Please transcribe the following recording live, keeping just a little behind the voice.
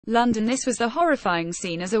London. This was the horrifying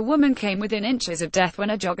scene as a woman came within inches of death when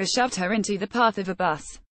a jogger shoved her into the path of a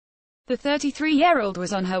bus. The 33-year-old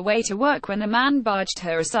was on her way to work when the man barged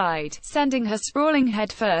her aside, sending her sprawling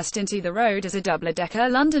headfirst into the road as a double-decker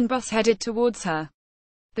London bus headed towards her.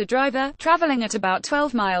 The driver, travelling at about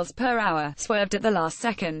 12 miles per hour, swerved at the last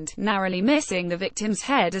second, narrowly missing the victim's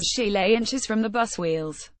head as she lay inches from the bus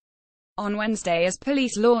wheels. On Wednesday, as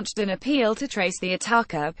police launched an appeal to trace the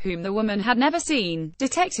attacker, whom the woman had never seen,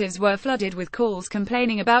 detectives were flooded with calls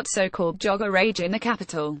complaining about so-called jogger rage in the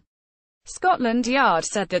capital. Scotland Yard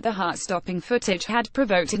said that the heart-stopping footage had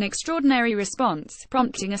provoked an extraordinary response,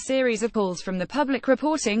 prompting a series of calls from the public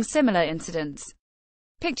reporting similar incidents.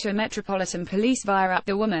 Picture Metropolitan Police via app.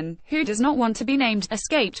 The woman, who does not want to be named,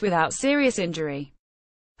 escaped without serious injury.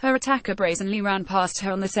 Her attacker brazenly ran past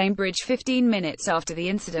her on the same bridge 15 minutes after the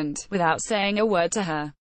incident, without saying a word to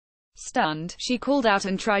her. Stunned, she called out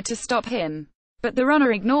and tried to stop him. But the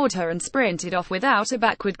runner ignored her and sprinted off without a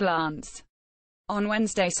backward glance. On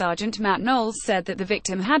Wednesday, Sergeant Matt Knowles said that the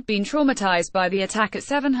victim had been traumatized by the attack at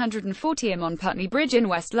 740 on Putney Bridge in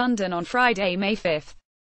West London on Friday, May 5.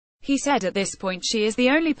 He said at this point she is the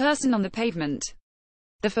only person on the pavement.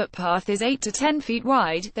 The footpath is 8 to 10 feet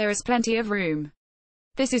wide, there is plenty of room.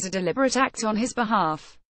 This is a deliberate act on his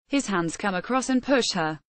behalf. His hands come across and push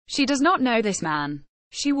her. She does not know this man.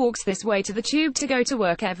 She walks this way to the tube to go to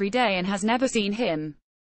work every day and has never seen him.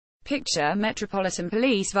 Picture Metropolitan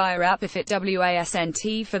Police via app. If it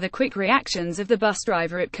wasn't for the quick reactions of the bus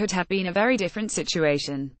driver, it could have been a very different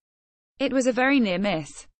situation. It was a very near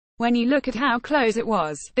miss. When you look at how close it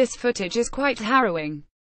was, this footage is quite harrowing.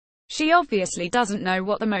 She obviously doesn't know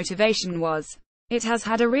what the motivation was. It has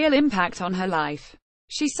had a real impact on her life.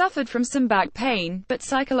 She suffered from some back pain, but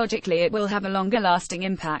psychologically it will have a longer-lasting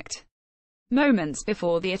impact. Moments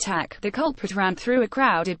before the attack, the culprit ran through a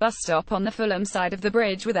crowded bus stop on the Fulham side of the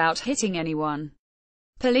bridge without hitting anyone.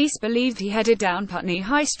 Police believed he headed down Putney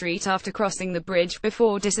High Street after crossing the bridge,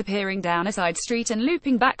 before disappearing down a side street and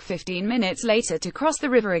looping back 15 minutes later to cross the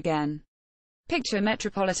river again. Picture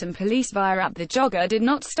Metropolitan Police via app. The jogger did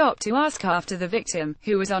not stop to ask after the victim,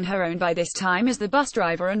 who was on her own by this time, as the bus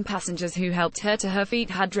driver and passengers who helped her to her feet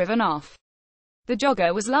had driven off. The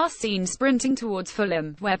jogger was last seen sprinting towards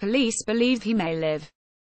Fulham, where police believe he may live.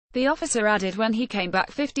 The officer added when he came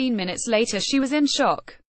back 15 minutes later she was in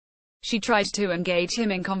shock. She tried to engage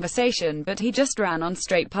him in conversation, but he just ran on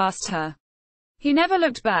straight past her. He never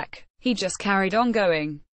looked back. He just carried on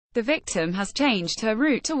going. The victim has changed her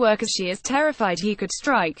route to work as she is terrified he could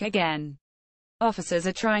strike again. Officers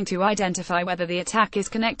are trying to identify whether the attack is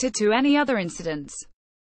connected to any other incidents.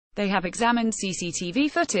 They have examined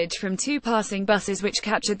CCTV footage from 2 passing buses which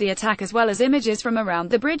captured the attack, as well as images from around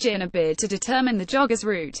the bridge, in a bid to determine the jogger's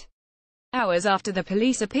route. Hours after the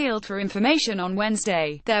police appealed for information on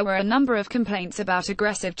Wednesday, there were a number of complaints about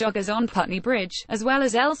aggressive joggers on Putney Bridge, as well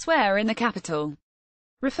as elsewhere in the capital.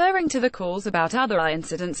 Referring to the calls about other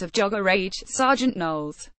incidents of jogger rage, Sergeant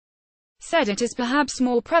Knowles said it is perhaps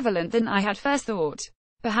more prevalent than I had first thought.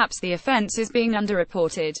 Perhaps the offence is being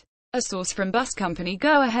underreported. A source from bus company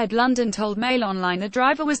Go Ahead London told Mail Online the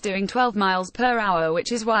driver was doing 12 miles per hour,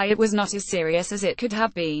 which is why it was not as serious as it could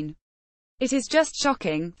have been. It is just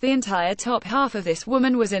shocking. The entire top half of this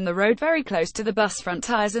woman was in the road very close to the bus front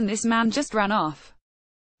tires, and this man just ran off.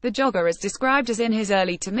 The jogger is described as in his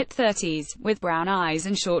early to mid-30s, with brown eyes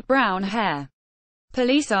and short brown hair.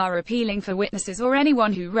 Police are appealing for witnesses or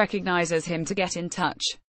anyone who recognizes him to get in touch.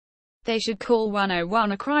 They should call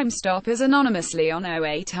 101 Crime Stoppers anonymously on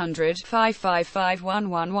 0800 555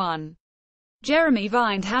 111. Jeremy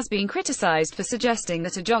Vine has been criticized for suggesting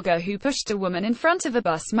that a jogger who pushed a woman in front of a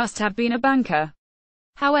bus must have been a banker.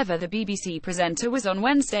 However, the BBC presenter was on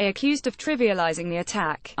Wednesday accused of trivializing the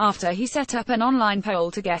attack, after he set up an online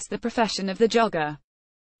poll to guess the profession of the jogger.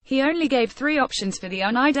 He only gave 3 options for the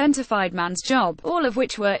unidentified man's job, all of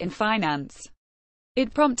which were in finance.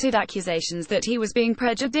 It prompted accusations that he was being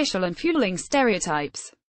prejudicial and fueling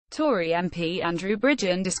stereotypes. Tory MP Andrew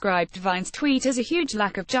Bridgen described Vine's tweet as a huge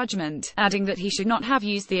lack of judgment, adding that he should not have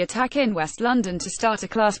used the attack in West London to start a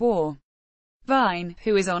class war. Vine,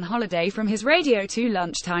 who is on holiday from his Radio 2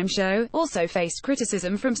 lunchtime show, also faced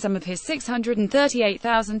criticism from some of his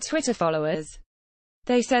 638,000 Twitter followers.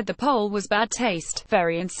 They said the poll was bad taste,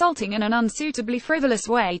 very insulting, and an unsuitably frivolous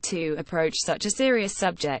way to approach such a serious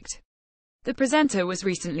subject. The presenter was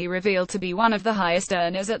recently revealed to be one of the highest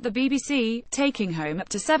earners at the BBC, taking home up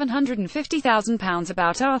to £750,000,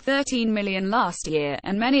 about £13 million last year,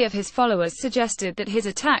 and many of his followers suggested that his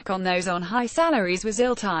attack on those on high salaries was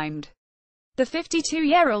ill-timed. The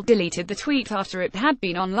 52-year-old deleted the tweet after it had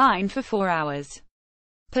been online for 4 hours.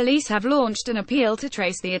 Police have launched an appeal to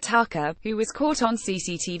trace the attacker, who was caught on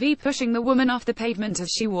CCTV pushing the woman off the pavement as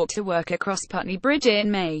she walked to work across Putney Bridge in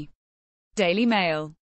May. Daily Mail.